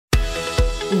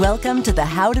Welcome to the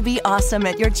How to Be Awesome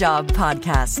at Your Job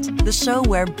podcast, the show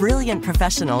where brilliant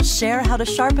professionals share how to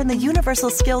sharpen the universal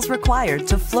skills required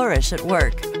to flourish at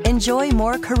work. Enjoy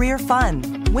more career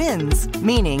fun, wins,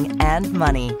 meaning, and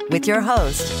money with your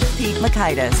host, Pete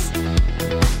Mockaitis.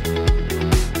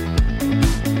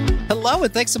 Hello,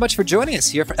 and thanks so much for joining us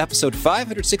here for episode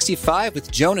 565 with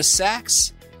Jonah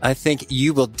Sachs. I think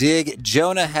you will dig.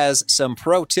 Jonah has some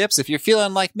pro tips if you're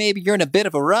feeling like maybe you're in a bit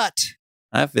of a rut.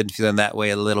 I've been feeling that way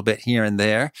a little bit here and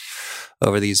there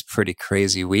over these pretty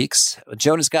crazy weeks.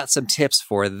 Jonah's got some tips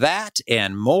for that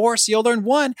and more. So you'll learn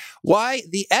 1, why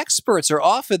the experts are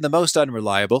often the most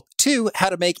unreliable. 2, how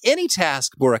to make any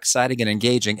task more exciting and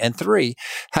engaging. And 3,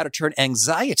 how to turn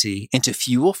anxiety into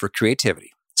fuel for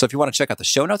creativity. So if you want to check out the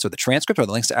show notes or the transcript or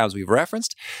the links to apps we've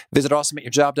referenced, visit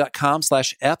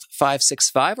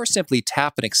awesomeatyourjob.com/F565 or simply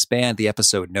tap and expand the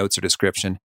episode notes or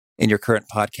description in your current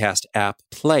podcast app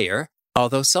player.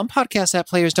 Although some podcast app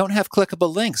players don't have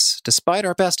clickable links, despite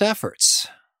our best efforts.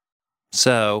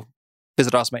 So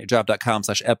visit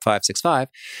awesomeatyourjob.com/F565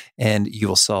 and you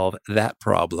will solve that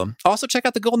problem. Also, check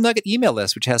out the Golden Nugget email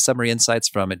list, which has summary insights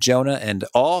from Jonah and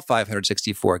all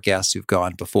 564 guests who've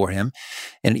gone before him.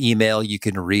 An email you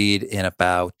can read in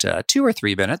about 2 or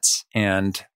 3 minutes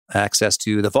and access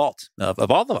to the vault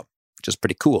of all of them, which is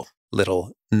pretty cool.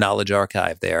 Little knowledge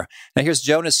archive there. Now here's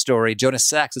Jonah's story. Jonah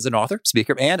Sachs is an author,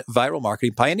 speaker, and viral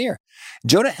marketing pioneer.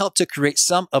 Jonah helped to create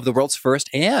some of the world's first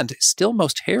and still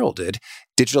most heralded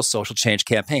digital social change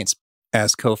campaigns.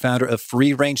 As co-founder of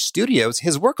Free Range Studios,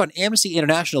 his work on Amnesty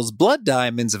International's Blood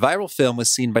Diamonds viral film was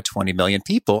seen by 20 million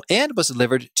people and was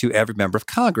delivered to every member of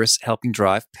Congress, helping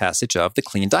drive passage of the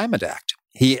Clean Diamond Act.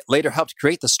 He later helped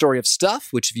create The Story of Stuff,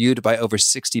 which, viewed by over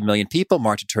 60 million people,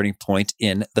 marked a turning point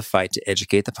in the fight to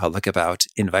educate the public about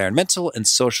environmental and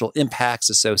social impacts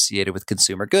associated with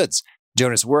consumer goods.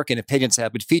 Jonah's work and opinions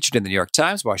have been featured in the New York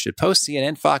Times, Washington Post,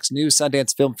 CNN, Fox News,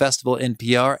 Sundance Film Festival,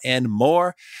 NPR, and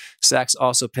more. Sachs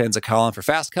also pens a column for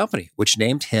Fast Company, which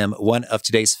named him one of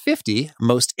today's 50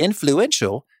 most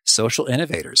influential social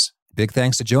innovators. Big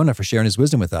thanks to Jonah for sharing his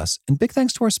wisdom with us, and big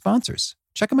thanks to our sponsors.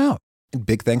 Check them out. And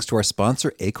big thanks to our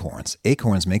sponsor, Acorns.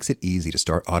 Acorns makes it easy to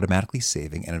start automatically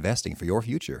saving and investing for your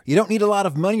future. You don't need a lot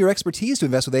of money or expertise to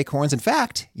invest with Acorns. In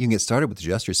fact, you can get started with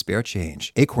just your spare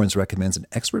change. Acorns recommends an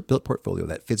expert-built portfolio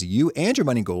that fits you and your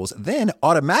money goals, then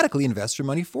automatically invests your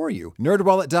money for you.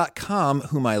 NerdWallet.com,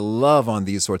 whom I love on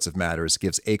these sorts of matters,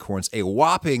 gives Acorns a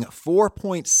whopping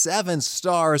 4.7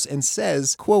 stars and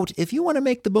says, quote, if you want to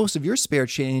make the most of your spare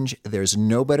change, there's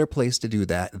no better place to do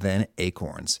that than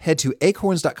Acorns. Head to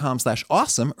acorns.com/awesome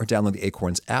or download the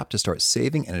Acorns app to start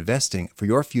saving and investing for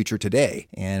your future today.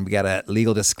 And we got a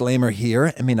legal disclaimer here.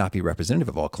 It may not be representative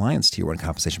of all clients. Tier 1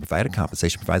 compensation provided.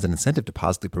 Compensation provides an incentive to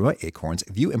positively promote Acorns.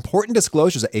 View important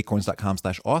disclosures at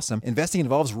acorns.com/awesome. Investing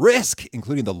involves risk,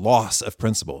 including the loss of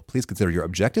principal. Please consider your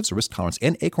objectives, risk tolerance,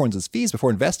 and Acorns' fees before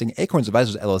investing. Acorns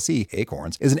Advisors LLC,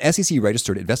 Acorns, is an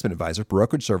SEC-registered investment advisor.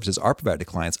 Brokerage services are provided to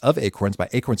clients of Acorns by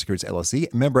Acorns Securities LLC,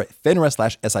 member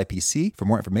FINRA/SIPC. For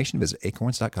more information, visit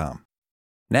acorns.com.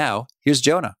 Now, here's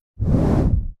Jonah.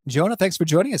 Jonah, thanks for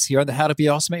joining us here on the How to Be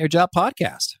Awesome at Your Job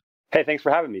podcast. Hey, thanks for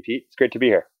having me, Pete. It's great to be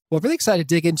here. Well, really excited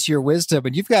to dig into your wisdom,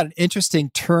 and you've got an interesting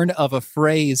turn of a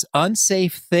phrase,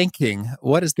 unsafe thinking.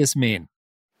 What does this mean?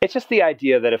 It's just the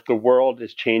idea that if the world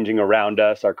is changing around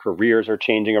us, our careers are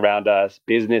changing around us,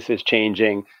 business is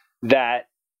changing, that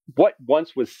what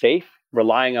once was safe,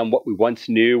 relying on what we once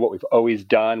knew, what we've always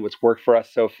done, what's worked for us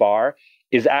so far,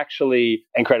 is actually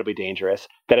incredibly dangerous.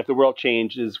 That if the world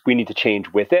changes, we need to change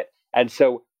with it. And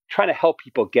so trying to help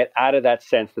people get out of that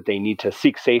sense that they need to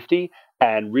seek safety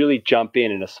and really jump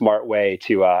in a smart way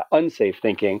to unsafe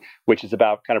thinking, which is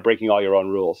about kind of breaking all your own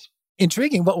rules.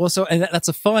 Intriguing. Well, so and that's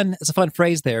a fun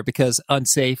phrase there, because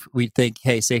unsafe, we think,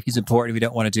 hey, safety is important. We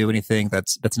don't want to do anything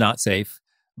that's not safe.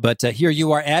 But here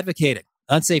you are advocating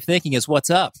unsafe thinking is what's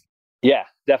up. Yeah,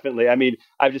 definitely. I mean,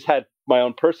 I've just had my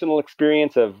own personal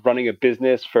experience of running a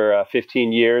business for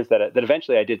 15 years that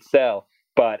eventually I did sell.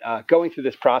 But going through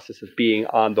this process of being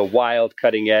on the wild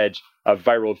cutting edge of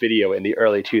viral video in the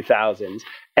early 2000s,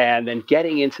 and then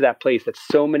getting into that place that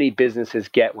so many businesses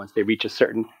get once they reach a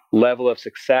certain level of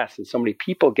success, and so many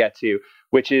people get to,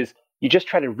 which is you just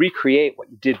try to recreate what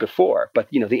you did before. But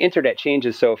the internet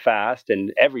changes so fast,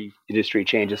 and every industry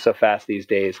changes so fast these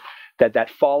days,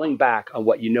 that falling back on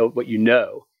what you know,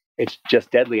 it's just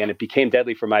deadly. And it became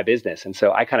deadly for my business. And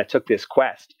so I kind of took this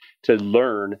quest to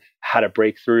learn how to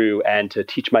break through and to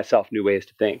teach myself new ways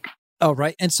to think. Oh,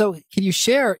 right. And so can you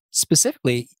share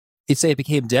specifically, you say it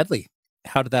became deadly.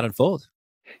 How did that unfold?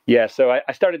 Yeah, so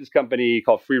I started this company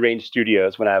called Free Range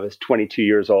Studios when I was 22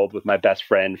 years old with my best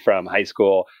friend from high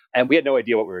school. And we had no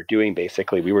idea what we were doing,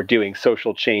 basically. We were doing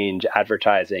social change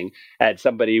advertising. And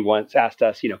somebody once asked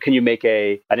us, can you make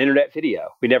an internet video?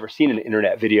 We'd never seen an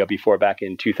internet video before back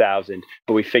in 2000,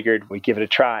 but we figured we'd give it a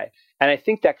try. And I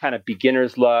think that kind of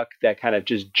beginner's luck, that kind of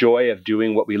just joy of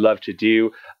doing what we love to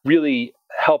do really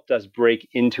helped us break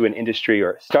into an industry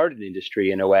or start an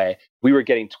industry in a way. We were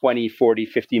getting 20, 40,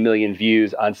 50 million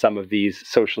views on some of these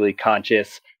socially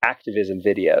conscious activism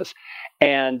videos.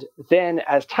 And then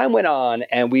as time went on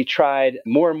and we tried,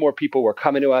 more and more people were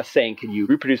coming to us saying, can you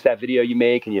reproduce that video you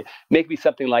make? Can you make me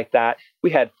something like that? We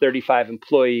had 35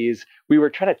 employees. We were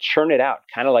trying to churn it out,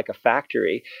 kind of like a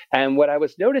factory. And what I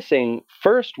was noticing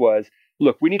first was,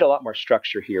 look, we need a lot more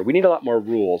structure here. We need a lot more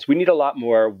rules. We need a lot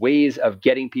more ways of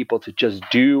getting people to just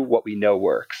do what we know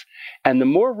works. And the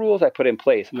more rules I put in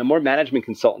place and the more management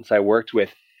consultants I worked with,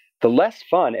 the less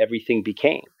fun everything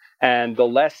became and the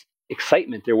less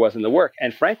excitement there was in the work.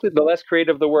 And frankly, the less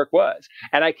creative the work was.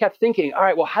 And I kept thinking, all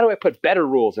right, well, how do I put better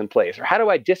rules in place? Or how do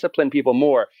I discipline people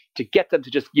more to get them to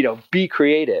just, be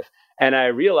creative? And I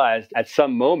realized at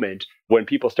some moment when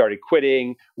people started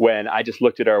quitting, when I just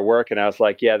looked at our work and I was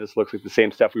like, yeah, this looks like the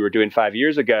same stuff we were doing 5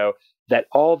 years ago, that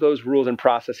all those rules and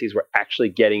processes were actually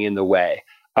getting in the way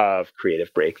of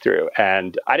creative breakthrough.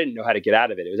 And I didn't know how to get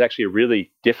out of it. It was actually a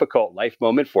really difficult life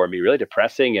moment for me, really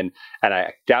depressing. And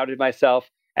I doubted myself.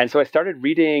 And so I started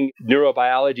reading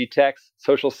neurobiology texts,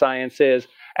 social sciences,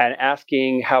 and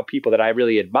asking how people that I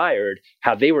really admired,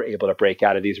 how they were able to break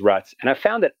out of these ruts. And I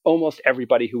found that almost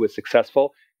everybody who was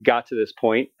successful got to this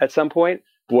point at some point.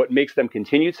 What makes them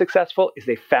continued successful is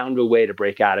they found a way to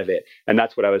break out of it. And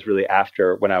that's what I was really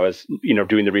after when I was,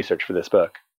 doing the research for this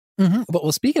book. Mm-hmm.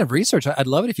 Well, speaking of research, I'd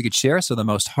love it if you could share some of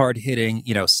the most hard-hitting,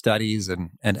 studies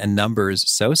and numbers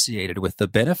associated with the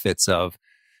benefits of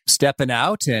stepping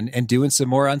out and doing some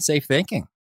more unsafe thinking.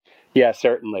 Yeah,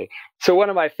 certainly. So one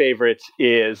of my favorites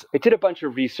is I did a bunch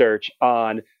of research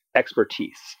on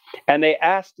expertise. And they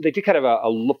did kind of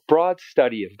a broad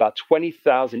study of about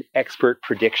 20,000 expert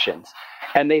predictions.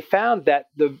 And they found that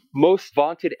the most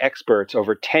vaunted experts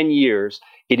over 10 years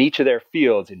in each of their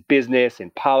fields, in business,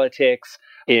 in politics,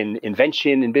 in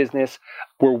invention, in business,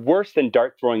 were worse than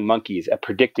dart-throwing monkeys at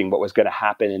predicting what was going to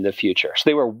happen in the future. So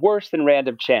they were worse than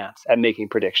random chance at making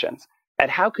predictions. And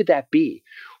how could that be?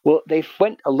 Well, they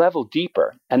went a level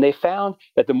deeper and they found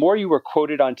that the more you were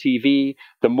quoted on TV,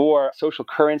 the more social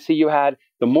currency you had,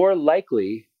 the more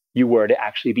likely you were to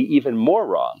actually be even more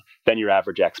wrong than your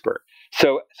average expert.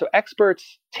 So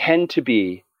experts tend to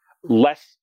be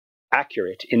less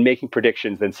accurate in making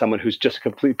predictions than someone who's just a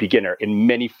complete beginner in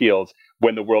many fields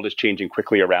when the world is changing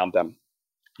quickly around them.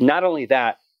 Not only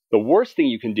that, the worst thing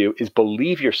you can do is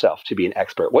believe yourself to be an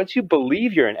expert. Once you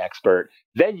believe you're an expert,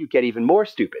 then you get even more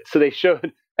stupid. So they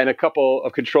showed, in a couple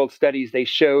of controlled studies, they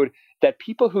showed that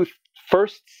people who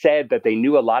first said that they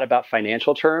knew a lot about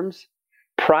financial terms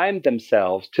primed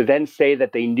themselves to then say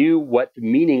that they knew what the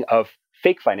meaning of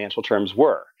fake financial terms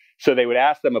were. So they would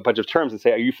ask them a bunch of terms and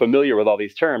say, are you familiar with all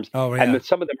these terms? Oh, yeah. And then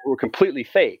some of them were completely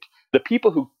fake. The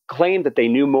people who claimed that they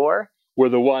knew more were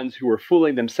the ones who were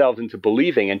fooling themselves into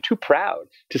believing and too proud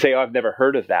to say, oh, I've never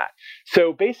heard of that.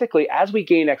 So basically, as we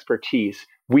gain expertise,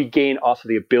 we gain also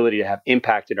the ability to have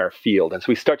impact in our field. And so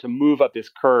we start to move up this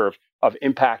curve of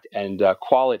impact and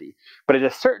quality. But at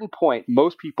a certain point,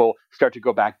 most people start to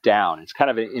go back down. It's kind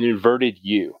of an inverted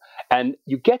U. And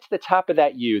you get to the top of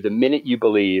that U the minute you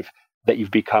believe that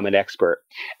you've become an expert.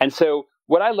 And so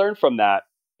what I learned from that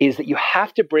is that you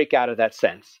have to break out of that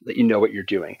sense that you know what you're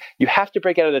doing. You have to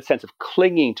break out of that sense of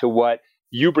clinging to what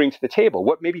you bring to the table,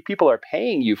 what maybe people are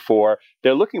paying you for.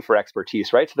 They're looking for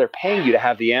expertise, right? So they're paying you to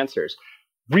have the answers.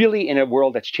 Really, in a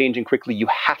world that's changing quickly, you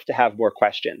have to have more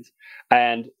questions.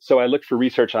 And so I looked for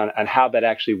research on how that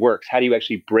actually works. How do you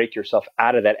actually break yourself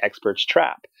out of that expert's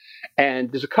trap?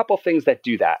 And there's a couple things that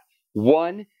do that.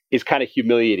 One is kind of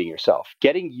humiliating yourself,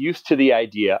 getting used to the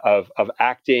idea of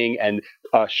acting and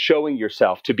showing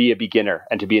yourself to be a beginner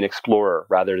and to be an explorer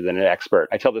rather than an expert.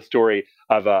 I tell the story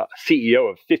of a CEO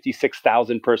of a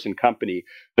 56,000 person company.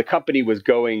 The company was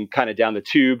going kind of down the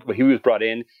tube when he was brought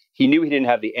in. He knew he didn't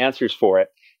have the answers for it.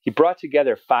 He brought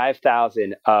together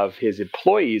 5,000 of his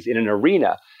employees in an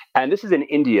arena. And this is in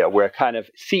India, where kind of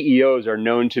CEOs are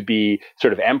known to be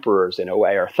sort of emperors in a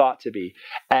way, or thought to be.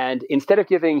 And instead of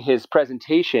giving his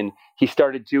presentation, he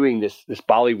started doing this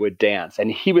Bollywood dance.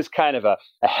 And he was kind of a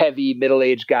heavy,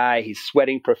 middle-aged guy. He's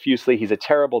sweating profusely. He's a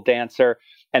terrible dancer.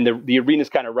 And the arena's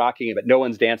kind of rocking, but no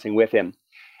one's dancing with him.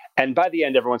 And by the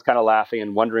end, everyone's kind of laughing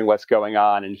and wondering what's going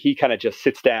on. And he kind of just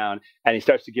sits down and he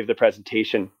starts to give the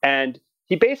presentation. And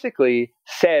he basically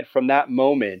said from that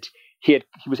moment, he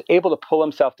was able to pull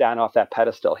himself down off that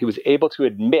pedestal. He was able to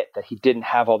admit that he didn't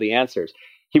have all the answers.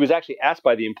 He was actually asked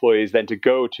by the employees then to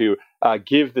go to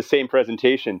give the same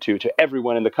presentation to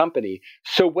everyone in the company.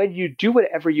 So when you do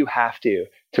whatever you have to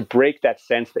break that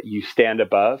sense that you stand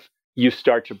above, you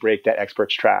start to break that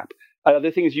expert's trap.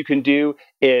 Other things you can do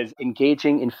is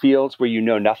engaging in fields where you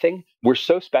know nothing. We're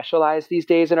so specialized these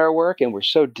days in our work, and we're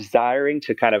so desiring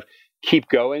to kind of keep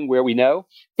going where we know.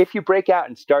 If you break out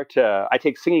and I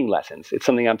take singing lessons. It's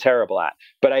something I'm terrible at,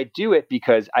 but I do it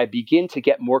because I begin to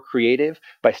get more creative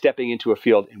by stepping into a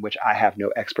field in which I have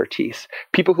no expertise.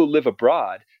 People who live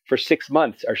abroad for 6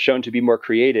 months are shown to be more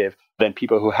creative than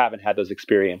people who haven't had those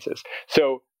experiences.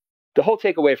 So the whole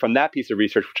takeaway from that piece of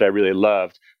research, which I really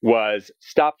loved, was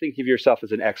stop thinking of yourself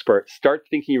as an expert, start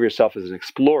thinking of yourself as an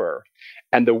explorer.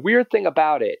 And the weird thing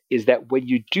about it is that when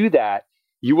you do that,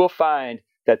 you will find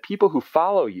that people who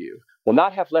follow you will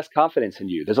not have less confidence in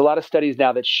you. There's a lot of studies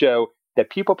now that show that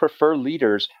people prefer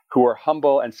leaders who are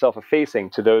humble and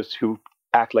self-effacing to those who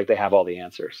act like they have all the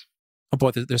answers. Oh boy,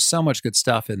 there's so much good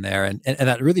stuff in there. And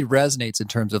that really resonates in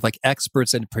terms of like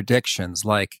experts and predictions.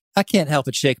 Like, I can't help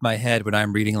but shake my head when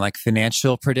I'm reading like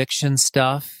financial prediction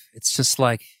stuff. It's just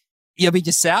like, I mean,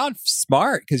 you sound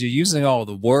smart because you're using all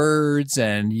the words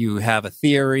and you have a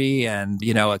theory and,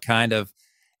 it kind of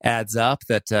adds up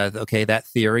that, okay, that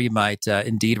theory might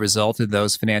indeed result in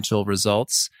those financial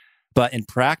results. But in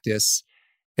practice,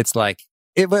 it's like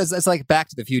Back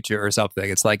to the Future or something.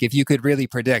 It's like, if you could really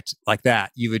predict like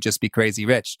that, you would just be crazy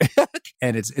rich.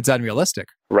 And it's unrealistic.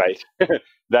 Right.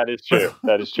 That is true.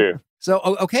 That is true. So,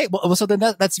 okay. Well, so then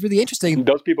that's really interesting.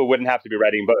 Those people wouldn't have to be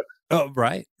writing books. Oh,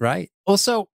 right. Well,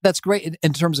 so that's great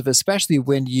in terms of, especially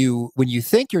when you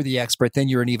think you're the expert, then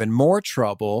you're in even more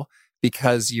trouble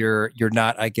because you're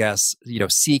not, I guess,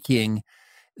 seeking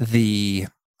the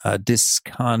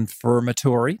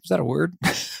disconfirmatory, is that a word?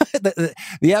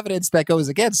 the evidence that goes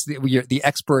against the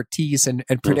expertise and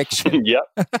prediction. Yep,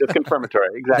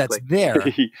 disconfirmatory, exactly. That's there.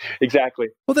 Exactly.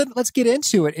 Well, then let's get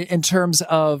into it in terms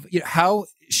of how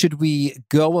should we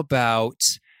go about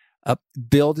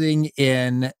building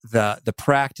in the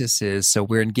practices so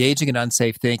we're engaging in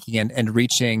unsafe thinking and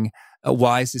reaching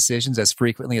wise decisions as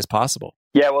frequently as possible.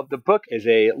 Yeah, well, the book is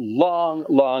a long,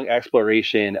 long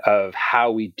exploration of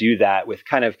how we do that with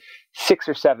kind of 6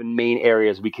 or 7 main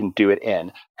areas we can do it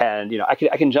in. And, I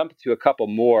can jump to a couple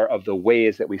more of the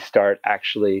ways that we start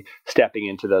actually stepping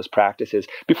into those practices.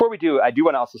 Before we do, I do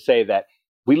want to also say that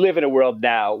we live in a world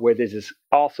now where this has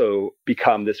also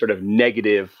become this sort of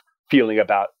negative feeling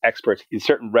about experts in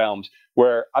certain realms,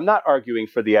 where I'm not arguing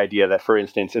for the idea that, for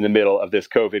instance, in the middle of this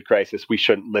COVID crisis, we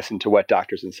shouldn't listen to what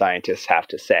doctors and scientists have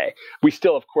to say. We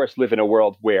still, of course, live in a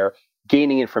world where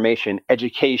gaining information,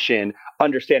 education,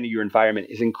 understanding your environment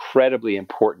is incredibly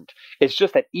important. It's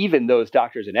just that even those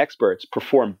doctors and experts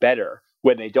perform better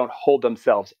when they don't hold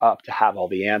themselves up to have all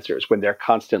the answers, when they're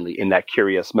constantly in that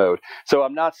curious mode. So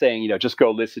I'm not saying, just go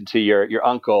listen to your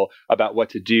uncle about what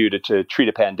to do to treat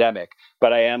a pandemic.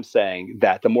 But I am saying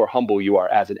that the more humble you are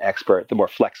as an expert, the more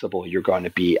flexible you're going to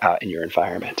be out in your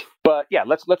environment. But yeah,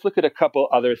 let's look at a couple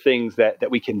other things that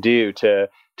we can do to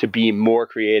be more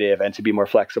creative and to be more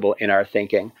flexible in our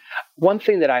thinking. One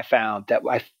thing that I found that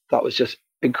I thought was just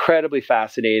incredibly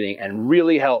fascinating and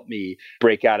really helped me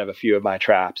break out of a few of my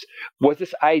traps was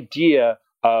this idea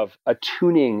of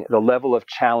attuning the level of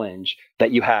challenge that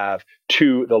you have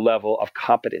to the level of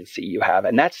competency you have.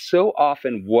 And that's so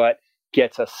often what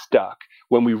gets us stuck.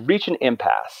 When we reach an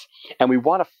impasse and we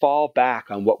want to fall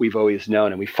back on what we've always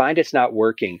known and we find it's not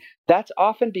working, that's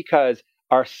often because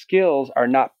our skills are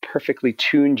not perfectly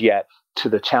tuned yet to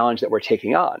the challenge that we're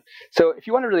taking on. So if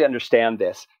you want to really understand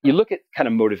this, you look at kind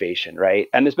of motivation, right?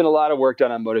 And there's been a lot of work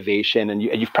done on motivation, and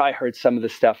you've probably heard some of the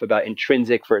stuff about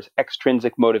intrinsic versus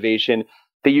extrinsic motivation.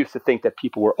 They used to think that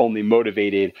people were only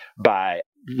motivated by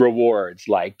rewards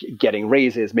like getting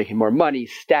raises, making more money,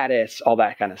 status, all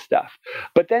that kind of stuff.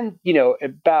 But then,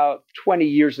 about 20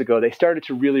 years ago, they started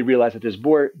to really realize that there's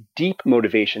more deep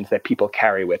motivations that people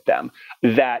carry with them,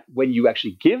 that when you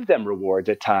actually give them rewards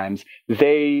at times,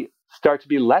 they start to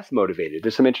be less motivated.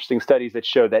 There's some interesting studies that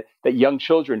show that young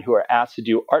children who are asked to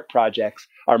do art projects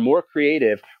are more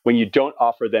creative when you don't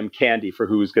offer them candy for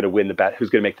who's going to win who's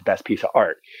going to make the best piece of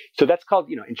art. So that's called,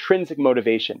 intrinsic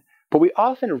motivation. But we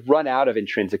often run out of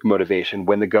intrinsic motivation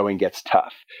when the going gets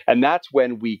tough. And that's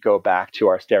when we go back to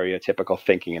our stereotypical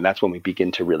thinking. And that's when we begin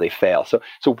to really fail. So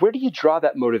where do you draw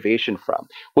that motivation from?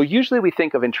 Well, usually we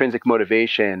think of intrinsic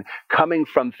motivation coming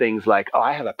from things like,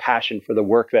 I have a passion for the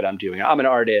work that I'm doing. I'm an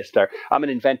artist or I'm an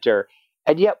inventor.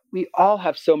 And yet we all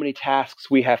have so many tasks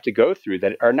we have to go through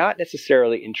that are not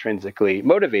necessarily intrinsically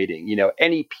motivating.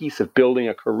 Any piece of building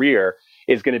a career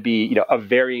is going to be, of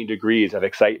varying degrees of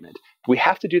excitement. We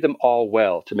have to do them all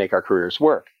well to make our careers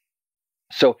work.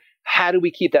 So how do we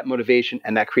keep that motivation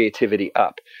and that creativity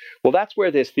up? Well, that's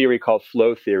where this theory called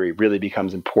flow theory really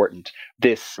becomes important.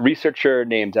 This researcher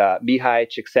named Mihai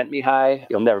Csikszentmihalyi,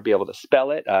 you'll never be able to spell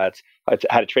it. I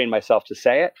had to train myself to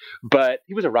say it, but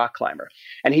he was a rock climber.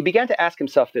 And he began to ask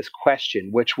himself this question,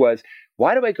 which was,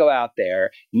 why do I go out there,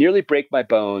 nearly break my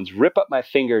bones, rip up my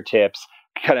fingertips,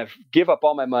 kind of give up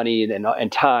all my money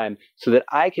and time so that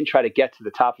I can try to get to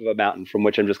the top of a mountain from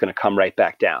which I'm just going to come right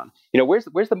back down? Where's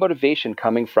the motivation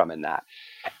coming from in that?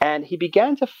 And he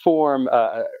began to form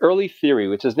an early theory,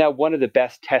 which is now one of the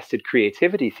best tested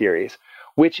creativity theories,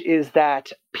 which is that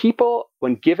people,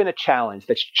 when given a challenge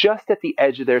that's just at the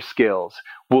edge of their skills,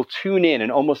 will tune in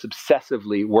and almost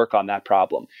obsessively work on that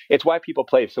problem. It's why people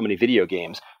play so many video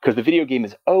games, because the video game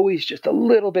is always just a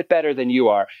little bit better than you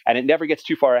are, and it never gets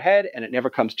too far ahead, and it never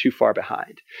comes too far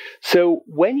behind. So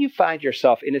when you find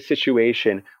yourself in a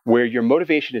situation where your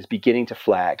motivation is beginning to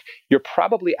flag, you're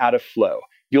probably out of flow.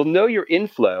 You'll know you're in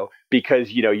flow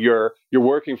because you're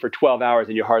working for 12 hours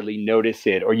and you hardly notice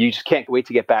it, or you just can't wait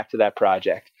to get back to that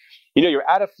project. You're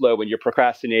out of flow when you're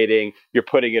procrastinating, you're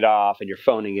putting it off, and you're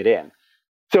phoning it in.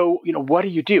 So, what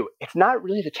do? It's not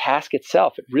really the task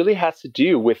itself. It really has to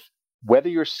do with whether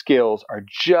your skills are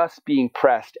just being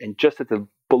pressed and just at the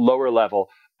lower level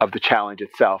of the challenge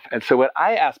itself. And so what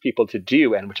I ask people to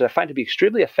do, and which I find to be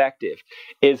extremely effective,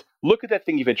 is look at that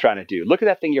thing you've been trying to do. Look at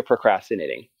that thing you're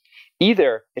procrastinating.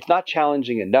 Either it's not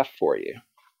challenging enough for you,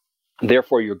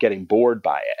 therefore you're getting bored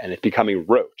by it and it's becoming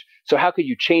rote. So how could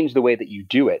you change the way that you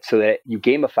do it so that you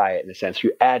gamify it in a sense,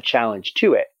 you add challenge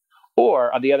to it?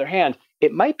 Or on the other hand,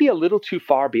 it might be a little too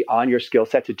far beyond your skill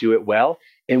set to do it well,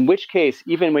 in which case,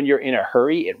 even when you're in a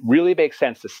hurry, it really makes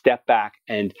sense to step back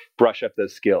and brush up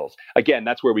those skills. Again,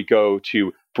 that's where we go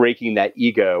to breaking that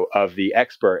ego of the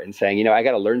expert and saying, I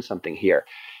got to learn something here.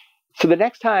 So the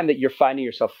next time that you're finding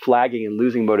yourself flagging and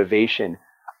losing motivation,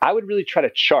 I would really try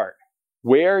to chart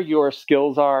where your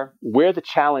skills are, where the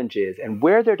challenge is, and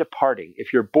where they're departing.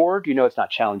 If you're bored, it's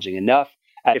not challenging enough.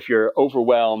 And if you're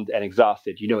overwhelmed and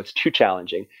exhausted, it's too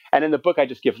challenging. And in the book, I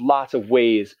just give lots of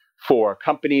ways for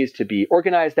companies to be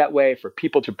organized that way, for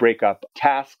people to break up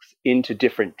tasks into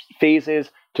different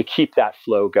phases to keep that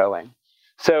flow going.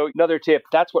 So another tip,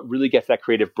 that's what really gets that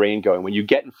creative brain going. When you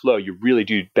get in flow, you really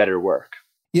do better work.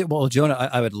 Yeah, well, Jonah,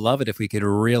 I would love it if we could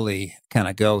really kind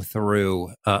of go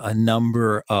through a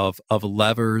number of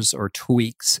levers or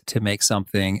tweaks to make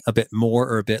something a bit more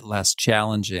or a bit less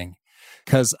challenging,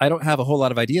 because I don't have a whole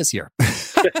lot of ideas here.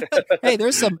 Hey,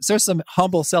 there's some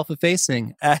humble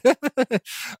self-effacing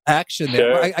action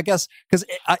there. Sure. I guess because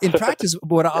in practice,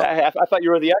 I thought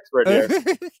you were the expert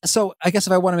here. So I guess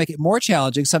if I want to make it more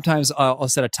challenging, sometimes I'll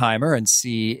set a timer and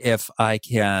see if I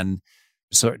can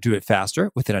sort of do it faster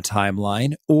within a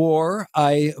timeline, or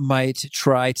I might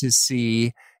try to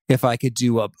see if I could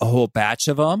do a whole batch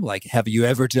of them. Like, have you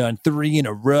ever done 3 in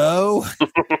a row?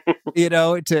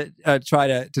 To try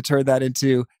to turn that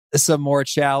into some more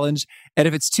challenge. And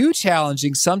if it's too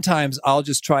challenging, sometimes I'll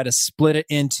just try to split it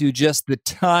into just the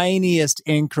tiniest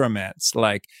increments.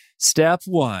 Like step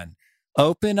 1,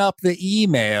 open up the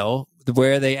email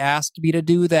where they asked me to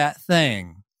do that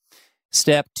thing.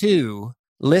 Step 2,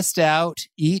 list out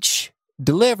each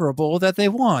deliverable that they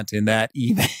want in that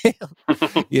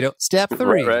email. Step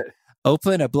 3, right.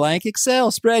 Open a blank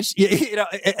Excel spreadsheet,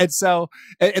 and so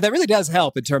and that really does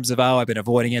help in terms of, I've been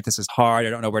avoiding it. This is hard.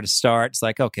 I don't know where to start. It's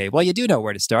like, okay, well, you do know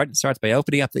where to start. It starts by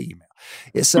opening up the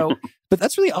email. So, but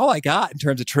that's really all I got in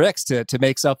terms of tricks to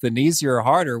make something easier or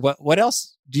harder. What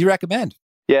else do you recommend?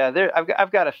 Yeah,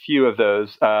 I've got a few of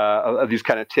those of these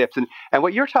kind of tips, and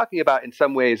what you're talking about in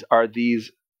some ways are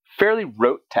these fairly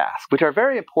rote tasks, which are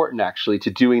very important actually to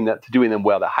doing them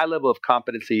well. The high level of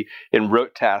competency in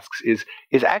rote tasks is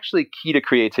actually key to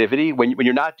creativity. When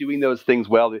you're not doing those things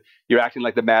well, you're acting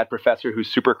like the mad professor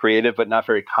who's super creative but not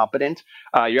very competent.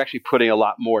 You're actually putting a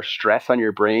lot more stress on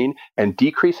your brain and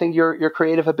decreasing your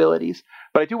creative abilities.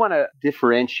 But I do want to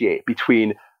differentiate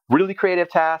between really creative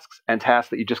tasks and tasks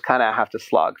that you just kind of have to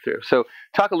slog through. So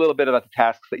talk a little bit about the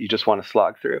tasks that you just want to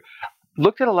slog through.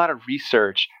 Looked at a lot of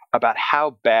research about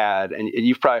how bad, and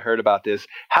you've probably heard about this,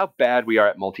 how bad we are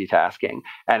at multitasking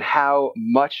and how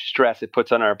much stress it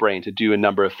puts on our brain to do a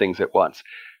number of things at once.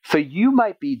 So you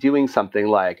might be doing something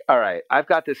like, all right, I've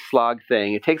got this slog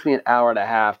thing. It takes me an hour and a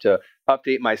half to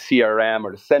update my CRM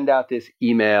or to send out this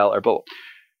email or both.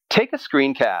 Take a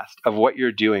screencast of what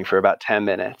you're doing for about 10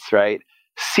 minutes, right?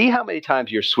 see how many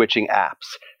times you're switching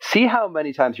apps. See how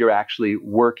many times you're actually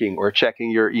working or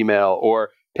checking your email or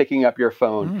picking up your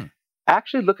phone.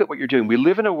 Actually look at what you're doing. We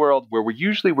live in a world where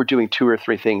we're doing 2 or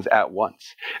 3 things at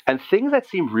once. And things that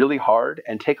seem really hard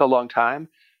and take a long time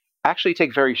actually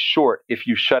take very short if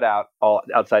you shut out all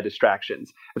outside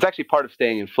distractions. It's actually part of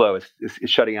staying in flow is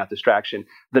shutting out distraction.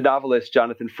 The novelist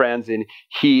Jonathan Franzen,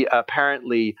 he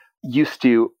apparently used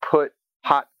to put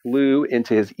hot glue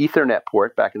into his Ethernet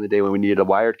port back in the day when we needed a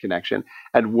wired connection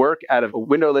and work out of a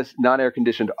windowless, non-air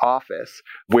conditioned office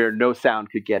where no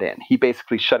sound could get in. He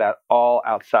basically shut out all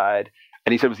outside,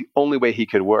 and he said it was the only way he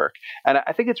could work. And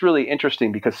I think it's really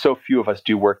interesting because so few of us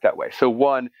do work that way. So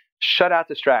one, shut out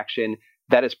distraction.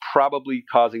 That is probably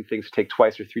causing things to take 2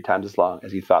 or 3 times as long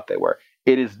as you thought they were.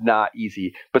 It is not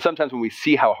easy. But sometimes when we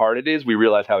see how hard it is, we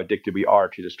realize how addicted we are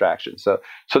to distraction. So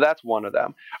that's one of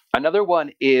them. Another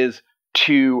one is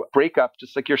to break up,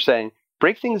 just like you're saying,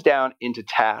 break things down into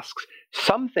tasks.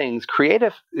 Some things,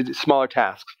 smaller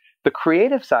tasks, the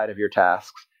creative side of your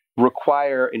tasks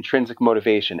require intrinsic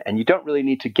motivation, and you don't really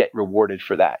need to get rewarded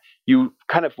for that. You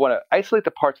kind of want to isolate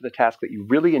the parts of the task that you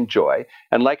really enjoy.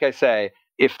 And like I say,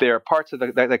 if there are parts of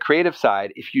the creative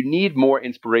side, if you need more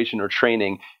inspiration or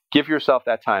training, give yourself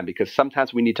that time because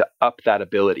sometimes we need to up that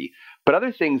ability. But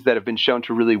other things that have been shown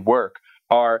to really work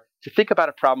are to think about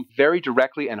a problem very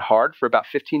directly and hard for about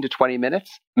 15 to 20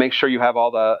 minutes. Make sure you have all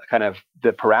the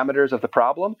the parameters of the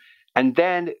problem, and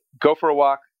then go for a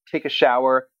walk, take a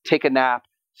shower, take a nap,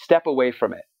 step away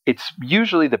from it. It's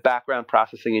usually the background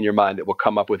processing in your mind that will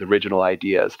come up with original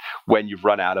ideas when you've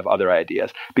run out of other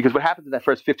ideas. Because what happens in that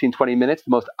first 15, 20 minutes, the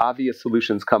most obvious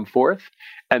solutions come forth.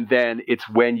 And then it's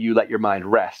when you let your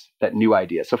mind rest that new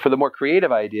ideas. So for the more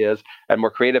creative ideas and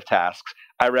more creative tasks,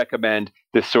 I recommend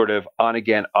this sort of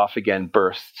on-again, off-again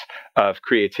bursts of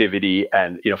creativity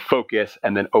and focus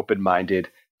and then open-minded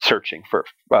searching for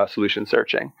solution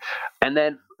searching. And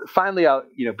then finally,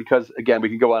 because again, we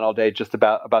could go on all day just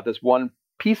about this one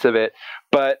piece of it,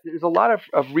 but there's a lot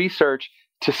of research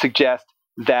to suggest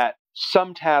that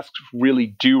some tasks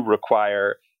really do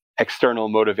require external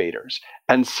motivators.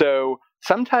 And so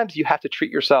sometimes you have to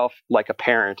treat yourself like a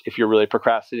parent if you're really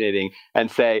procrastinating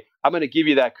and say, I'm going to give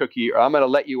you that cookie, or I'm going to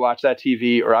let you watch that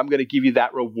TV, or I'm going to give you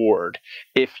that reward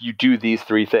if you do these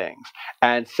 3 things,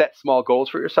 and set small goals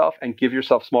for yourself and give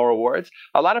yourself small rewards.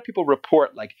 A lot of people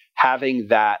report like having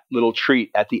that little treat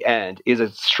at the end is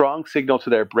a strong signal to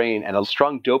their brain and a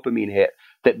strong dopamine hit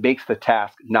that makes the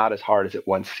task not as hard as it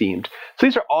once seemed. So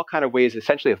these are all kind of ways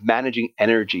essentially of managing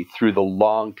energy through the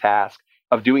long task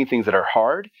of doing things that are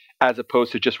hard, as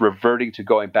opposed to just reverting to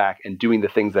going back and doing the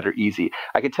things that are easy.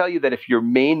 I can tell you that if your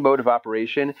main mode of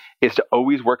operation is to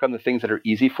always work on the things that are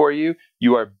easy for you,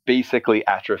 you are basically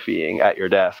atrophying at your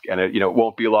desk, and it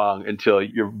won't be long until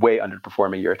you're way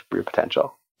underperforming your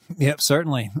potential. Yep,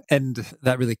 certainly. And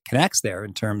that really connects there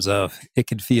in terms of it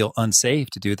can feel unsafe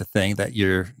to do the thing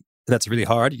that's really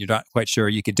hard and you're not quite sure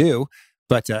you could do.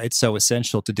 But it's so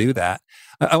essential to do that.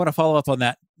 I want to follow up on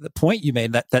the point you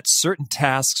made that certain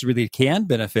tasks really can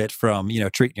benefit from,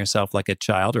 treating yourself like a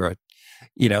child or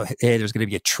hey, there's going to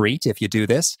be a treat if you do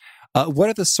this. What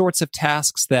are the sorts of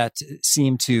tasks that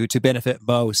seem to benefit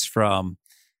most from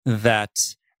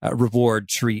that reward,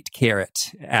 treat,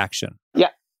 carrot action? Yeah,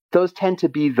 those tend to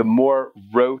be the more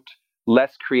rote,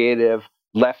 less creative,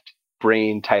 left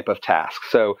brain type of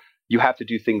tasks. So you have to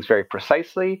do things very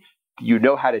precisely. You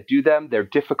know how to do them. They're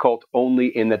difficult only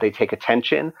in that they take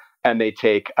attention and they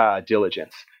take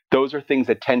diligence. Those are things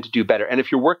that tend to do better. And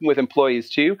if you're working with employees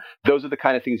too, those are the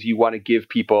kind of things you want to give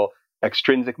people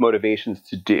extrinsic motivations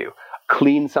to do.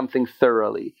 Clean something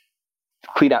thoroughly.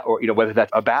 Clean out, or whether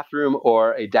that's a bathroom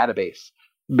or a database.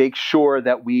 Make sure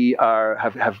that we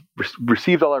have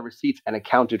received all our receipts and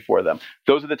accounted for them.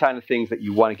 Those are the kind of things that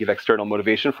you want to give external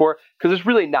motivation for, because there's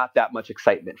really not that much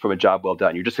excitement from a job well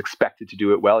done. You're just expected to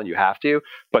do it well and you have to,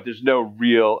 but there's no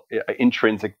real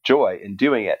intrinsic joy in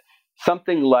doing it.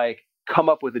 Something like come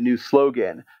up with a new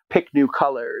slogan, pick new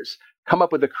colors, come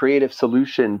up with a creative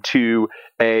solution to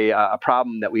a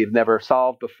problem that we've never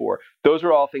solved before. Those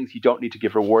are all things you don't need to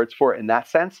give rewards for in that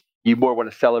sense. You more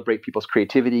want to celebrate people's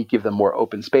creativity, give them more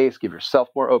open space, give yourself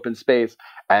more open space,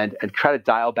 and try to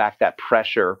dial back that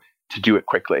pressure to do it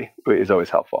quickly is always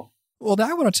helpful. Well,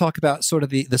 now I want to talk about sort of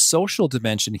the social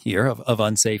dimension here of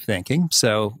unsafe thinking.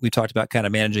 So we talked about kind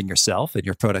of managing yourself and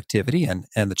your productivity and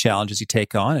the challenges you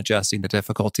take on, adjusting the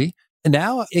difficulty. And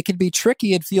now it can be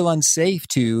tricky and feel unsafe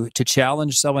to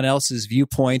challenge someone else's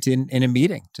viewpoint in a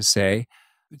meeting, to say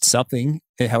something,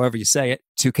 however you say it,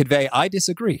 to convey, I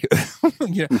disagree.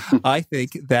 I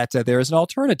think that there is an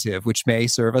alternative which may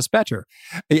serve us better.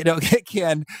 It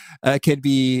can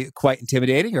be quite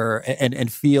intimidating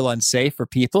and feel unsafe for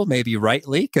people, maybe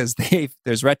rightly, because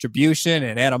there's retribution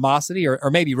and animosity, or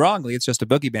maybe wrongly, it's just a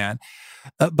boogeyman.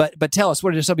 But tell us,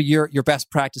 what are some of your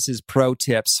best practices, pro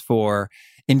tips for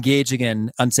engaging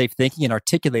in unsafe thinking and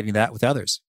articulating that with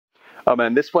others? Oh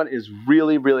man, this one is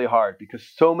really, really hard because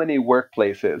so many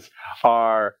workplaces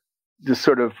are just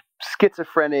sort of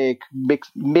schizophrenic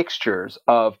mixtures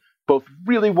of both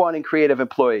really wanting creative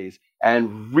employees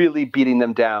and really beating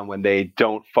them down when they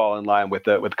don't fall in line with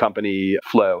the company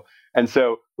flow. And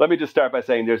so let me just start by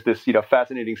saying there's this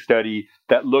fascinating study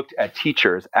that looked at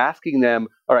teachers, asking them,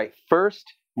 all right,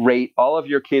 first rate all of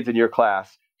your kids in your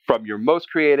class from your most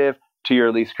creative to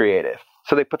your least creative.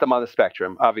 So they put them on the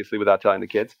spectrum, obviously without telling the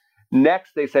kids.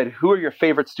 Next, they said, who are your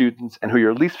favorite students and who are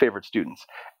your least favorite students?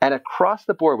 And across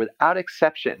the board, without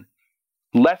exception,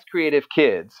 less creative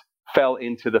kids fell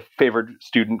into the favored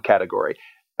student category.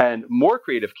 And more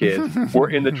creative kids were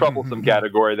in the troublesome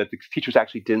category that the teachers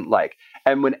actually didn't like.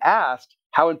 And when asked,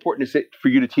 how important is it for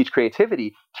you to teach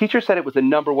creativity? Teachers said it was the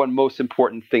number one most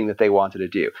important thing that they wanted to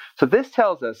do. So this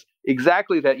tells us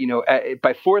exactly that,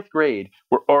 by fourth grade,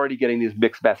 we're already getting these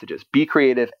mixed messages. Be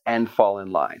creative and fall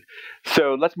in line.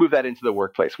 So let's move that into the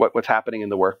workplace. What's happening in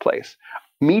the workplace?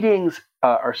 Meetings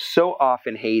are so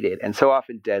often hated and so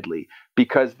often deadly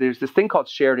because there's this thing called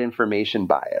shared information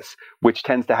bias, which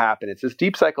tends to happen. It's this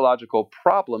deep psychological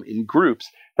problem in groups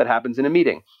that happens in a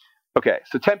meeting. Okay,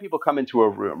 so 10 people come into a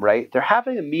room, right? They're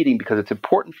having a meeting because it's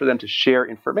important for them to share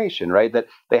information, right? That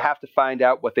they have to find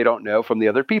out what they don't know from the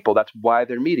other people. That's why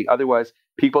they're meeting. Otherwise,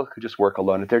 people could just work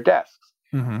alone at their desks.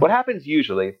 Mm-hmm. What happens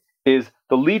usually is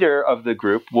the leader of the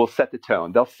group will set the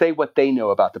tone. They'll say what they know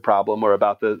about the problem or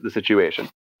about the situation.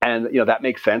 And that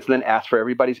makes sense, and then ask for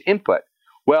everybody's input.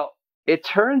 Well, it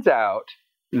turns out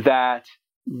that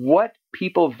what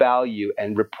people value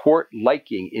and report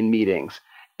liking in meetings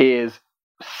is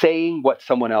saying what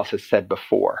someone else has said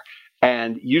before.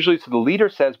 And usually, so the leader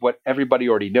says what everybody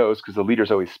already knows because the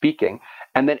leader's always speaking.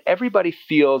 And then everybody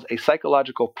feels a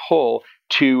psychological pull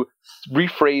to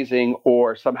rephrasing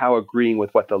or somehow agreeing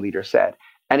with what the leader said.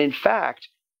 And in fact,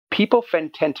 people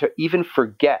tend to even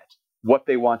forget what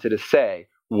they wanted to say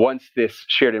once this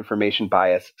shared information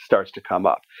bias starts to come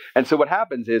up. And so what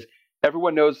happens is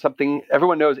everyone knows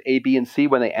A, B, and C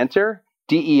when they enter.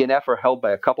 D, E, and F are held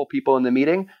by a couple people in the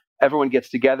meeting. Everyone gets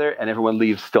together and everyone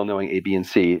leaves still knowing A, B, and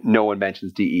C. No one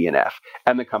mentions D, E, and F.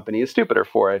 And the company is stupider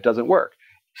for it. It doesn't work.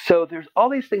 So there's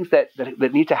all these things that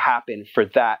need to happen for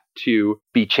that to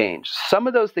be changed. Some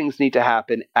of those things need to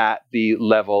happen at the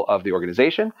level of the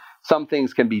organization. Some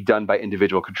things can be done by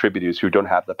individual contributors who don't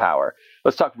have the power.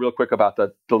 Let's talk real quick about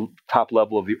the top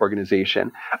level of the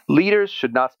organization. Leaders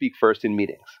should not speak first in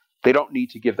meetings. They don't need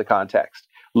to give the context.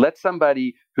 Let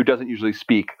somebody who doesn't usually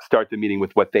speak start the meeting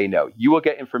with what they know. You will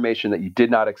get information that you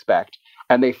did not expect.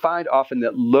 And they find often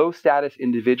that low status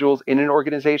individuals in an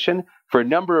organization, for a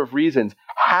number of reasons,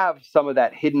 have some of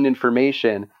that hidden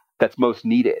information that's most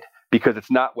needed because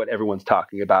it's not what everyone's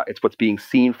talking about. It's what's being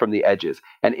seen from the edges.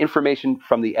 And information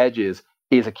from the edges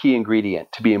is a key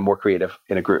ingredient to being more creative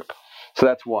in a group. So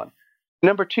that's one.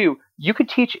 Number two, you could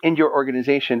teach in your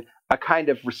organization a kind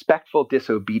of respectful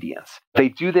disobedience. They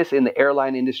do this in the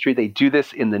airline industry. They do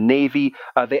this in the Navy.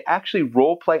 They actually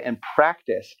role play and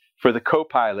practice for the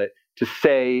co-pilot to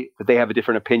say that they have a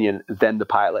different opinion than the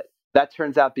pilot. That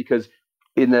turns out because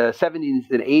in the 70s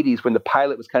and 80s, when the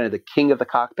pilot was kind of the king of the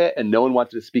cockpit and no one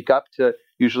wanted to speak up to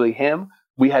usually him,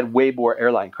 we had way more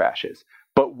airline crashes.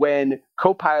 But when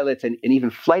co-pilots and even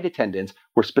flight attendants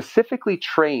were specifically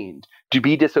trained to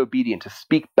be disobedient, to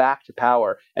speak back to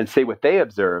power and say what they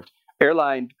observed,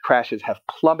 airline crashes have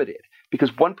plummeted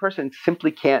because one person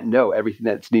simply can't know everything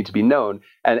that needs to be known,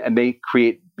 and they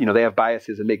create, they have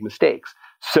biases and make mistakes.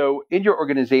 So in your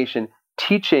organization,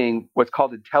 teaching what's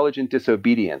called intelligent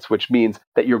disobedience, which means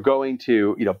that you're going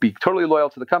to, be totally loyal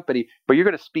to the company, but you're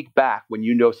going to speak back when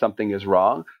you know something is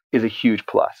wrong, is a huge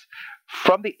plus.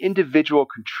 From the individual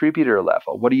contributor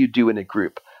level, what do you do in a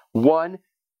group? One,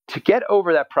 to get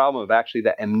over that problem of actually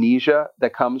the amnesia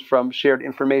that comes from shared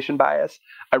information bias,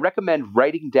 I recommend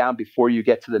writing down before you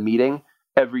get to the meeting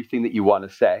everything that you want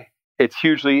to say. It's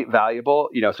hugely valuable.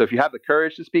 So if you have the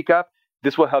courage to speak up,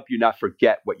 this will help you not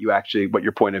forget what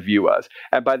your point of view was.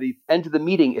 And by the end of the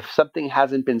meeting, if something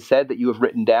hasn't been said that you have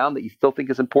written down that you still think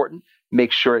is important,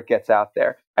 make sure it gets out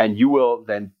there. And you will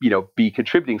then, be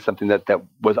contributing something that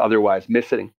was otherwise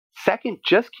missing. Second,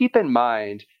 just keep in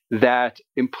mind that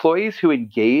employees who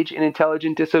engage in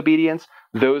intelligent disobedience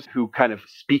those who kind of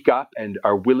speak up and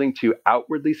are willing to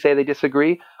outwardly say they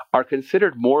disagree are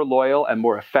considered more loyal and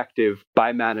more effective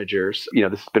by managers.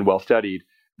 This has been well studied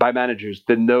by managers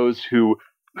than those who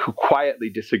quietly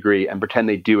disagree and pretend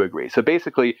they do agree. So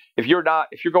basically, if you're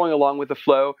going along with the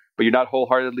flow, but you're not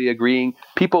wholeheartedly agreeing,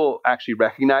 people actually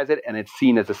recognize it and it's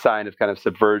seen as a sign of kind of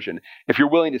subversion. If you're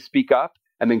willing to speak up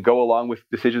and then go along with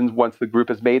decisions once the group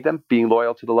has made them, being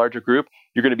loyal to the larger group,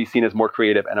 you're going to be seen as more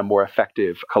creative and a more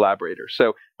effective collaborator.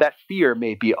 So that fear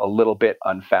may be a little bit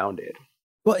unfounded.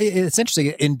 Well, it's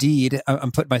interesting. Indeed,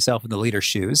 I'm putting myself in the leader's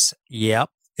shoes. Yep.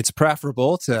 It's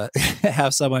preferable to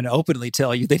have someone openly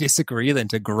tell you they disagree than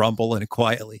to grumble and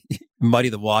quietly muddy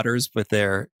the waters with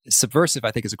their subversive,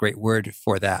 I think is a great word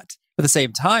for that. At the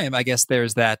same time, I guess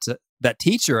there's that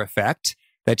teacher effect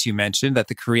that you mentioned, that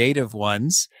the creative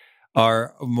ones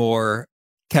are more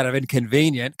kind of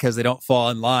inconvenient because they don't fall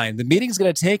in line. The meeting's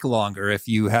going to take longer if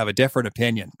you have a different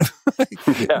opinion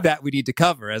that we need to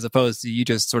cover, as opposed to you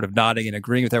just sort of nodding and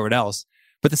agreeing with everyone else.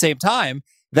 But at the same time,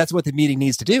 that's what the meeting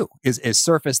needs to do, is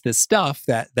surface this stuff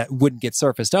that wouldn't get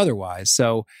surfaced otherwise.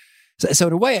 So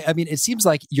in a way, I mean, it seems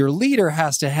like your leader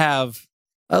has to have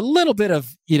a little bit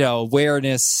of,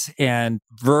 awareness and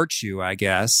virtue, I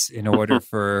guess, in order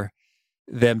for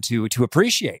them to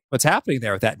appreciate what's happening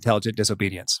there with that intelligent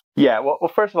disobedience. Yeah,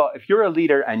 well, first of all, if you're a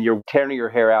leader and you're tearing your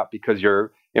hair out because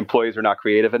your employees are not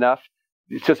creative enough,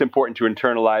 it's just important to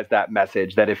internalize that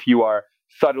message that if you are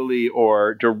subtly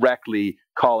or directly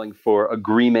calling for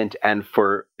agreement and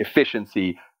for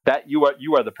efficiency, that you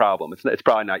are the problem. It's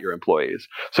probably not your employees.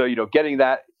 So,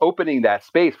 opening that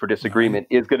space for disagreement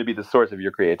is going to be the source of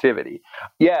your creativity.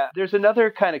 Yeah, there's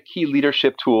another kind of key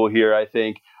leadership tool here, I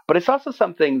think, but it's also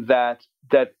something that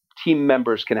team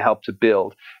members can help to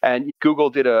build. And Google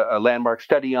did a landmark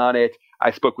study on it.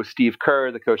 I spoke with Steve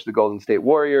Kerr, the coach of the Golden State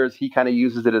Warriors. He kind of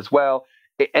uses it as well.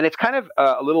 And it's kind of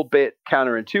a little bit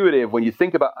counterintuitive when you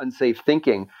think about unsafe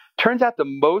thinking. Turns out the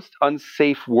most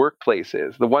unsafe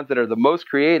workplaces, the ones that are the most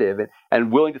creative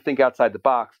and willing to think outside the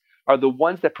box, are the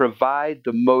ones that provide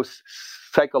the most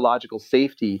psychological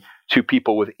safety to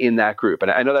people within that group.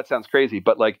 And I know that sounds crazy,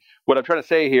 but what I'm trying to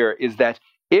say here is that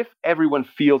if everyone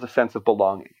feels a sense of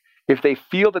belonging, if they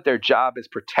feel that their job is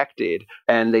protected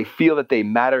and they feel that they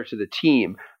matter to the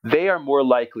team, they are more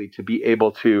likely to be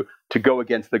able to go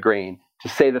against the grain, to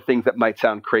say the things that might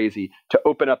sound crazy, to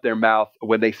open up their mouth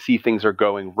when they see things are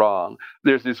going wrong.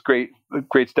 There's this great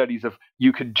studies of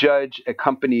you could judge a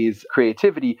company's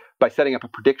creativity by setting up a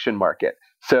prediction market.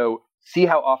 So see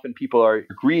how often people are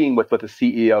agreeing with what the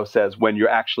CEO says when you're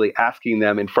actually asking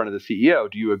them in front of the CEO,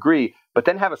 do you agree? But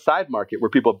then have a side market where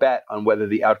people bet on whether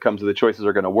the outcomes of the choices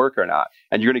are going to work or not.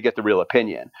 And you're going to get the real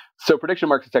opinion. So prediction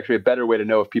markets is actually a better way to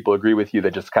know if people agree with you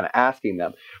than just kind of asking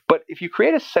them. But if you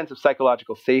create a sense of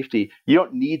psychological safety, you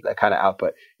don't need that kind of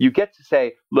output. You get to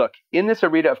say, look, in this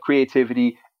arena of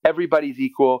creativity, everybody's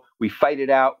equal. We fight it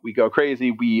out. We go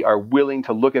crazy. We are willing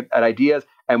to look at ideas.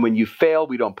 And when you fail,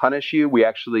 we don't punish you. We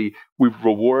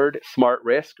reward smart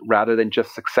risk rather than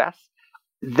just success.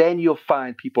 Then you'll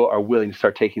find people are willing to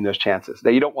start taking those chances. Now,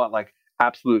 you don't want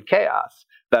absolute chaos.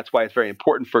 That's why it's very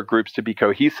important for groups to be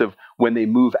cohesive when they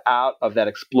move out of that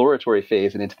exploratory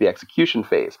phase and into the execution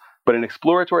phase. But in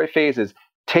exploratory phases,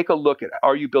 take a look at,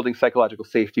 are you building psychological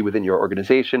safety within your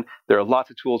organization? There are lots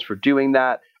of tools for doing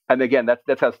that. And again,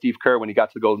 that's how Steve Kerr, when he got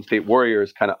to the Golden State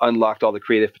Warriors, kind of unlocked all the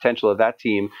creative potential of that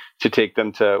team to take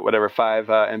them to 5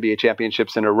 NBA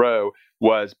championships in a row,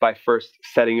 was by first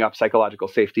setting up psychological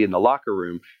safety in the locker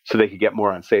room so they could get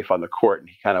more unsafe on the court. And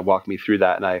he kind of walked me through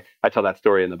that. And I tell that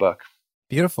story in the book.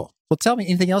 Beautiful. Well, tell me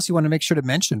anything else you want to make sure to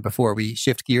mention before we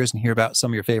shift gears and hear about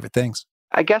some of your favorite things.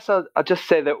 I guess I'll just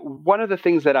say that one of the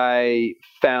things that I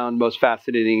found most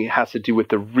fascinating has to do with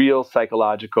the real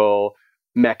psychological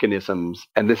mechanisms.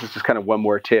 And this is just kind of one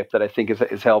more tip that I think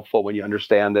is helpful when you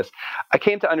understand this. I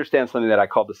came to understand something that I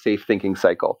call the safe thinking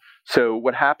cycle. So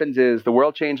what happens is the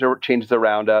world changes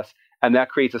around us, and that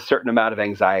creates a certain amount of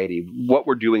anxiety. What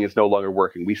we're doing is no longer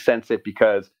working. We sense it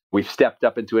because we've stepped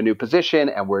up into a new position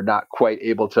and we're not quite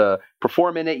able to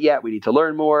perform in it yet. We need to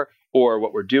learn more, or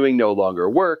what we're doing no longer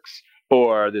works,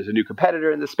 or there's a new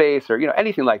competitor in the space, or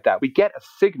anything like that. We get a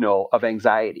signal of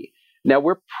anxiety. Now,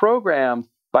 we're programmed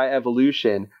by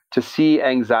evolution to see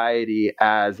anxiety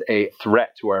as a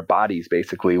threat to our bodies,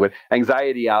 basically. With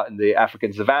anxiety out in the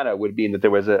African savannah would mean that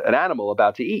there was an animal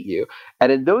about to eat you. And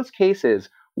in those cases,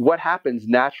 what happens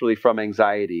naturally from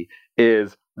anxiety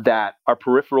is that our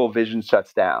peripheral vision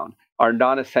shuts down, our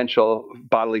non-essential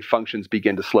bodily functions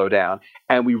begin to slow down,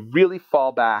 and we really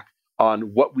fall back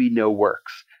on what we know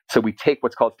works. So we take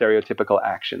what's called stereotypical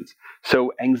actions.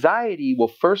 So anxiety will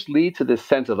first lead to this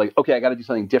sense of like, okay, I got to do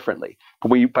something differently. But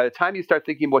by the time you start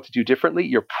thinking what to do differently,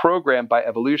 you're programmed by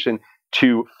evolution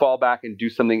to fall back and do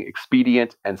something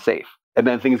expedient and safe. And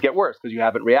then things get worse because you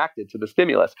haven't reacted to the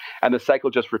stimulus. And the cycle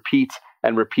just repeats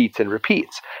and repeats and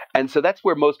repeats. And so that's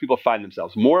where most people find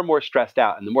themselves, more and more stressed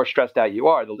out. And the more stressed out you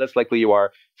are, the less likely you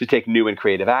are to take new and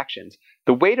creative actions.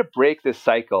 The way to break this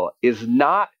cycle is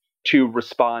not to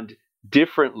respond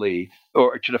differently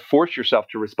or to force yourself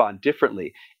to respond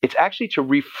differently. It's actually to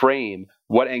reframe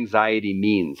what anxiety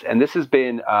means. And this has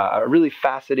been a really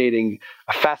fascinating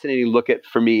look at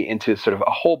for me into sort of a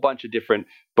whole bunch of different,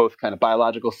 both kind of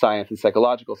biological science and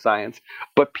psychological science.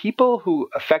 But people who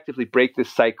effectively break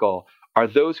this cycle are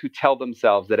those who tell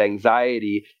themselves that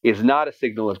anxiety is not a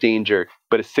signal of danger,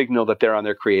 but a signal that they're on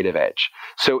their creative edge.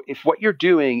 So if what you're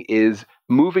doing is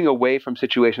moving away from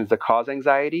situations that cause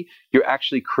anxiety, you're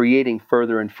actually creating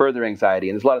further and further anxiety.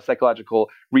 And there's a lot of psychological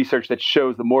research that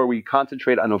shows the more we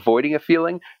concentrate on avoiding a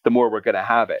feeling, the more we're going to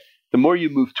have it. The more you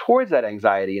move towards that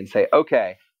anxiety and say,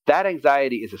 okay, that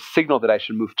anxiety is a signal that I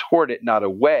should move toward it, not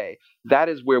away. That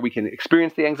is where we can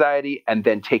experience the anxiety and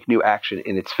then take new action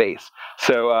in its face.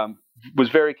 So, was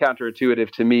very counterintuitive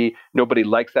to me. Nobody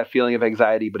likes that feeling of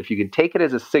anxiety, but if you can take it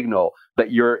as a signal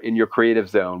that you're in your creative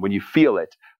zone, when you feel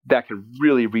it, that can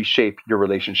really reshape your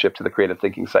relationship to the creative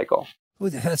thinking cycle. Well,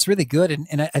 that's really good.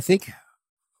 And I think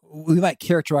we might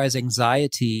characterize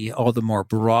anxiety all the more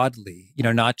broadly,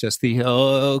 not just the,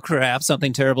 oh crap,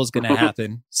 something terrible is going to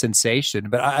happen sensation,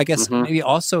 but I guess maybe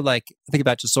also like think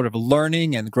about just sort of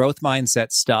learning and growth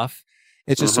mindset stuff.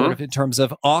 It's just sort of in terms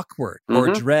of awkward or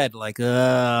dread, like,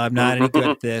 I'm not any good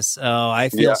at this. Oh, I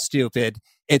feel stupid.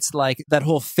 It's like that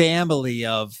whole family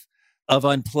of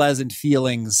unpleasant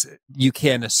feelings you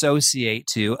can associate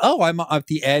to, oh, I'm at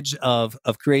the edge of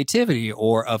creativity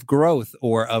or of growth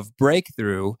or of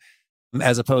breakthrough,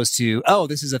 as opposed to, oh,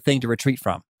 this is a thing to retreat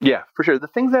from. Yeah, for sure. The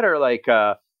things that are like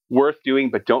worth doing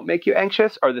but don't make you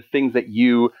anxious are the things that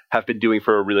you have been doing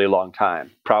for a really long time,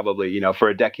 probably, for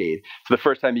a decade. So the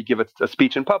first time you give a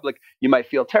speech in public, you might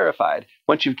feel terrified.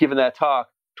 Once you've given that talk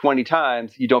 20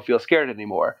 times, you don't feel scared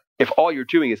anymore. If all you're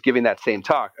doing is giving that same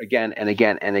talk again and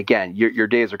again and again, your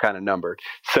days are kind of numbered.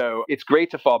 So it's great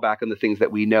to fall back on the things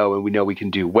that we know and we know we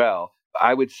can do well.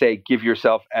 I would say give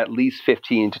yourself at least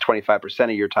 15 to 25%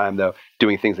 of your time, though,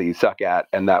 doing things that you suck at,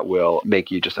 and that will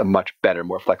make you just a much better,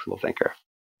 more flexible thinker.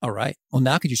 All right. Well,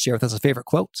 now could you share with us a favorite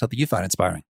quote, something you find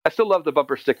inspiring? I still love the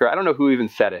bumper sticker. I don't know who even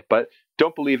said it, but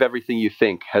don't believe everything you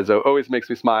think always makes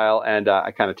me smile. And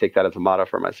I kind of take that as a motto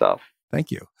for myself.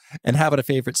 Thank you. And how about a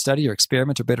favorite study or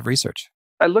experiment or bit of research?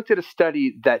 I looked at a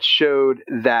study that showed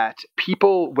that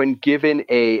people, when given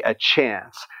a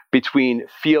chance between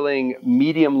feeling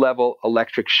medium level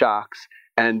electric shocks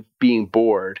and being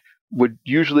bored, would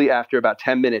usually after about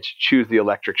 10 minutes choose the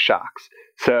electric shocks.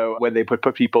 So when they put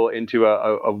people into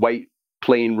a white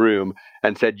plain room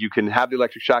and said, you can have the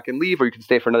electric shock and leave, or you can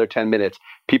stay for another 10 minutes,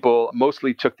 people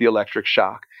mostly took the electric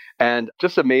shock. And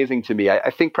just amazing to me.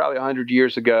 I think probably 100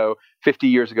 years ago, 50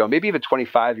 years ago, maybe even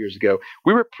 25 years ago,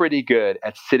 we were pretty good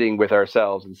at sitting with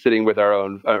ourselves and sitting with our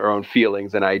own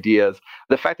feelings and ideas.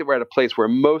 The fact that we're at a place where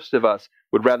most of us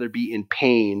would rather be in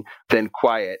pain than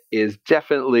quiet is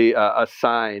definitely a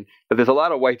sign that there's a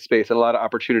lot of white space and a lot of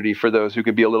opportunity for those who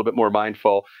can be a little bit more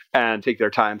mindful and take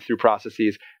their time through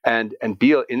processes and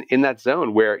be in that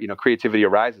zone where creativity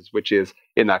arises, which is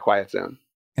in that quiet zone.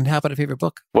 And how about a favorite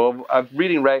book? Well, I'm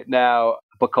reading right now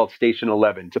a book called Station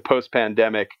 11. It's a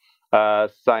post-pandemic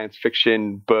science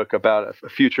fiction book about a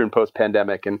future in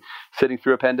post-pandemic. And sitting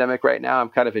through a pandemic right now, I'm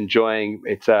kind of enjoying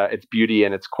its beauty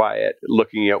and its quiet,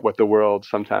 looking at what the world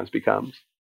sometimes becomes.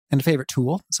 And a favorite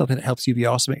tool, something that helps you be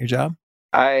awesome at your job?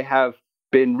 I have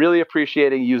been really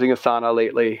appreciating using Asana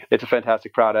lately. It's a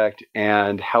fantastic product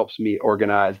and helps me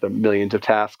organize the millions of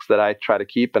tasks that I try to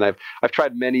keep. And I've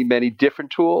tried many, many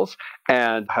different tools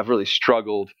and have really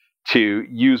struggled to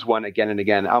use one again and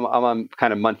again. I'm on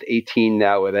kind of month 18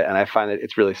 now with it, and I find that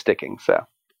it's really sticking. So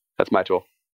that's my tool.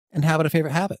 And how about a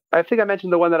favorite habit? I think I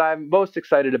mentioned the one that I'm most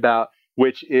excited about,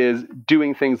 which is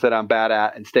doing things that I'm bad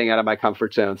at and staying out of my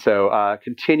comfort zone. So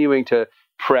continuing to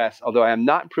press, although I am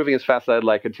not improving as fast as I'd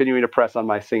like, continuing to press on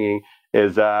my singing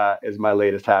is my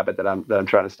latest habit that I'm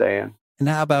trying to stay in. And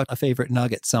how about a favorite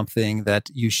nugget, something that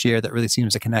you share that really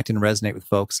seems to connect and resonate with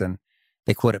folks and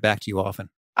they quote it back to you often?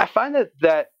 I find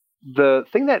that the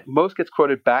thing that most gets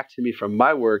quoted back to me from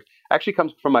my work actually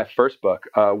comes from my first book,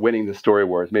 Winning the Story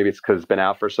Wars. Maybe it's because it's been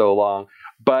out for so long,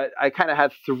 but I kind of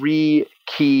had 3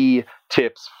 key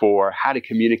tips for how to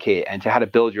communicate and to how to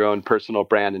build your own personal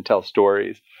brand and tell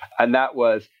stories. And that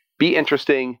was be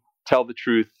interesting, tell the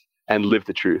truth, and live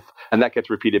the truth. And that gets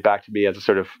repeated back to me as a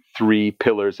sort of 3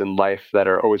 pillars in life that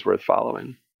are always worth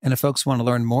following. And if folks want to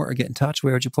learn more or get in touch,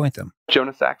 where would you point them?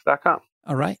 JonahSachs.com.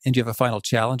 All right. And do you have a final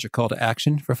challenge or call to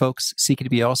action for folks seeking to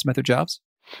be awesome at their jobs?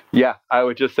 Yeah, I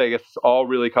would just say it all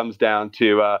really comes down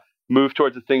to move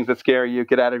towards the things that scare you,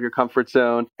 get out of your comfort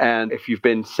zone. And if you've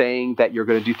been saying that you're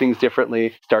going to do things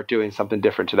differently, start doing something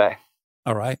different today.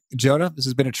 All right. Jonah, this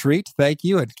has been a treat. Thank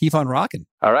you, and keep on rocking.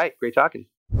 All right. Great talking.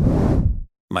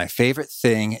 My favorite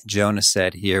thing Jonah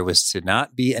said here was to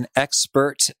not be an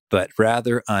expert, but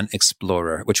rather an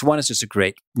explorer, which one is just a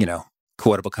great,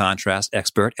 quotable contrast: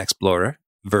 expert, explorer,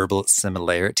 verbal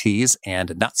similarities,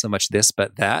 and not so much this,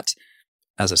 but that.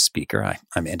 As a speaker,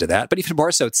 I'm into that. But even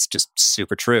more so, it's just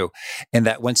super true. And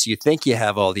that once you think you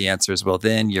have all the answers, well,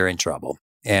 then you're in trouble.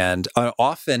 And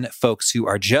often folks who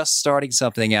are just starting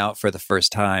something out for the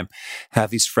first time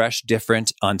have these fresh,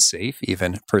 different, unsafe,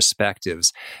 even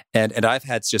perspectives. And I've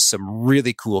had just some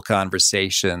really cool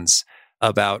conversations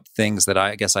about things that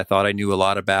I guess I thought I knew a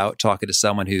lot about, talking to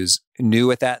someone who's new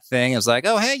at that thing. I was like,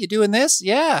 oh, hey, you doing this?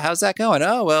 Yeah. How's that going?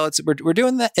 Oh, well, we're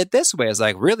doing it this way. I was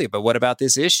like, really? But what about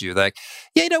this issue? Like,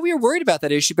 yeah, we were worried about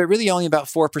that issue, but really only about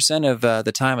 4% of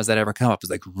the time has that ever come up. I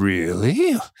was like,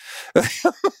 really?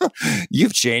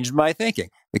 You've changed my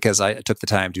thinking, because I took the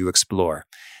time to explore.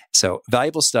 So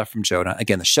valuable stuff from Jonah.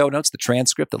 Again, the show notes, the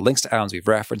transcript, the links to items we've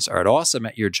referenced are at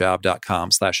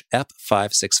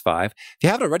awesomeatyourjob.com/ep565. If you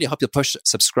haven't already, I hope you'll push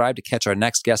subscribe to catch our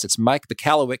next guest. It's Mike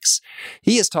Michalowicz.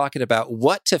 He is talking about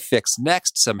what to fix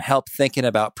next, some help thinking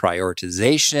about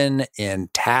prioritization in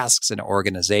tasks and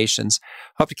organizations.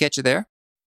 Hope to catch you there,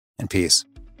 and peace.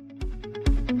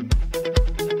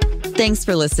 Thanks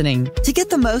for listening. To get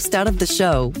the most out of the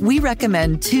show, we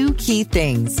recommend 2 key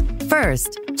things.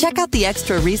 First, check out the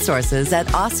extra resources at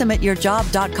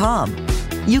awesomeatyourjob.com.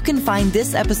 You can find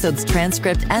this episode's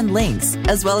transcript and links,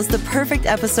 as well as the perfect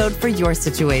episode for your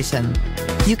situation.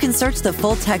 You can search the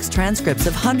full text transcripts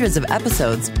of hundreds of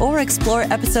episodes or explore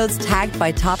episodes tagged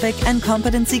by topic and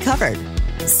competency covered.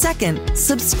 Second,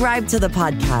 subscribe to the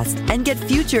podcast and get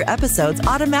future episodes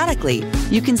automatically.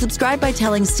 You can subscribe by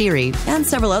telling Siri and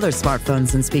several other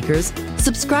smartphones and speakers,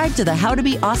 subscribe to the How to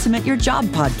Be Awesome at Your Job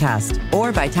podcast,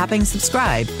 or by tapping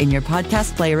subscribe in your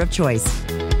podcast player of choice.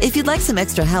 If you'd like some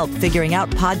extra help figuring out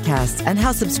podcasts and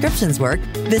how subscriptions work,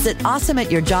 visit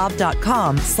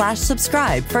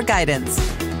awesomeatyourjob.com/subscribe for guidance.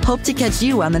 Hope to catch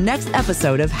you on the next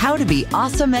episode of How to Be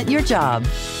Awesome at Your Job.